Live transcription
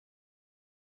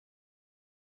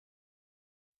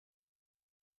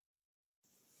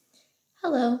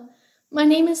Hello, my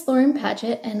name is Lauren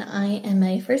Paget and I am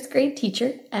a first grade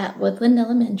teacher at Woodland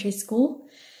Elementary School.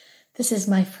 This is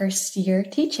my first year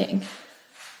teaching.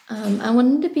 I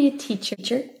wanted to be a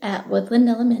teacher at Woodland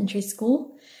Elementary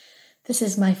School. This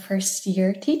is my first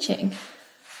year teaching.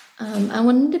 I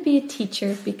wanted to be a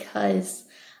teacher because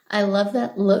I love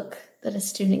that look that a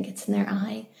student gets in their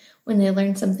eye when they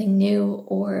learn something new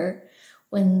or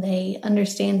when they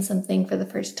understand something for the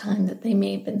first time that they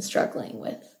may have been struggling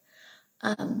with.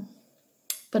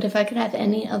 But if I could have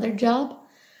any other job,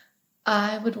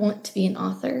 I would want to be an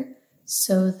author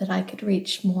so that I could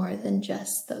reach more than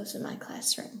just those in my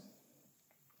classroom.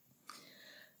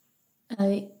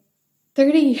 30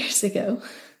 years ago,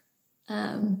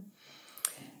 I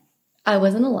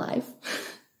wasn't alive,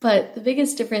 but the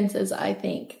biggest difference is I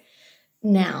think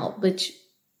now,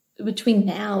 between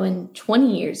now and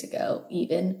 20 years ago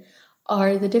even,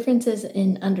 are the differences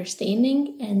in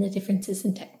understanding and the differences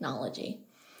in technology.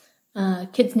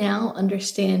 Kids now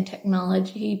understand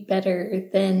technology better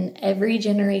than every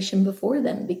generation before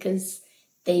them because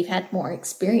they've had more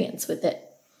experience with it.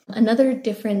 Another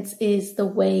difference is the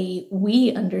way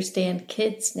we understand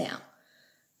kids now,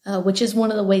 which is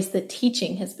one of the ways that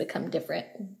teaching has become different.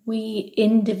 We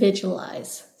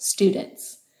individualize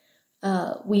students.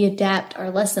 We adapt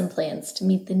our lesson plans to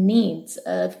meet the needs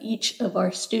of each of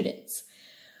our students.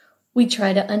 We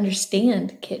try to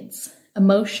understand kids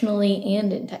emotionally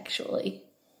and intellectually.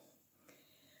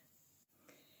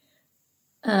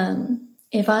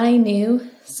 If I knew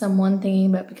someone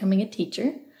thinking about becoming a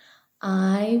teacher,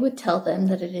 I would tell them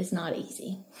that it is not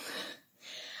easy.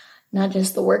 Not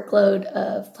just the workload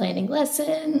of planning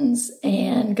lessons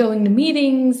and going to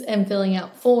meetings and filling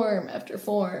out form after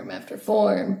form after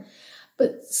form,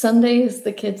 but some days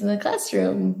the kids in the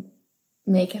classroom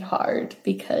make it hard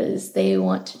because they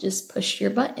want to just push your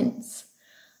buttons.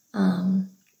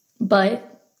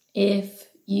 But if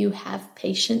you have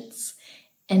patience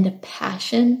and a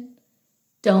passion,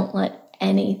 don't let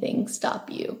anything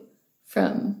stop you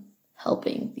from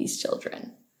helping these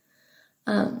children.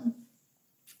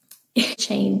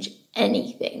 Change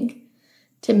anything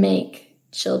to make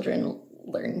children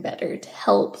learn better, to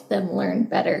help them learn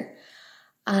better.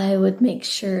 I would make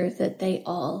sure that they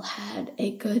all had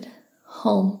a good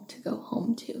home to go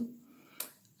home to.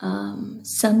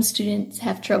 Some students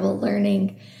have trouble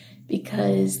learning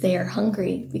because they are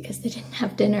hungry, because they didn't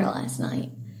have dinner last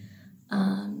night.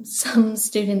 Some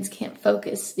students can't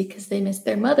focus because they miss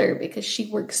their mother because she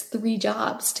works 3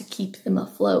 jobs to keep them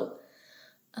afloat.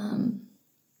 The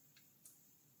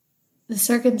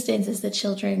circumstances that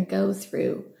children go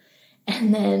through,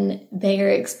 and then they are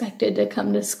expected to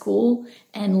come to school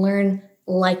and learn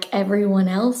like everyone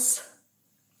else,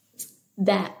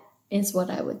 that is what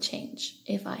I would change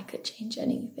if I could change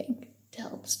anything to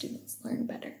help students learn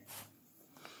better.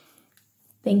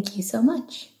 Thank you so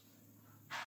much.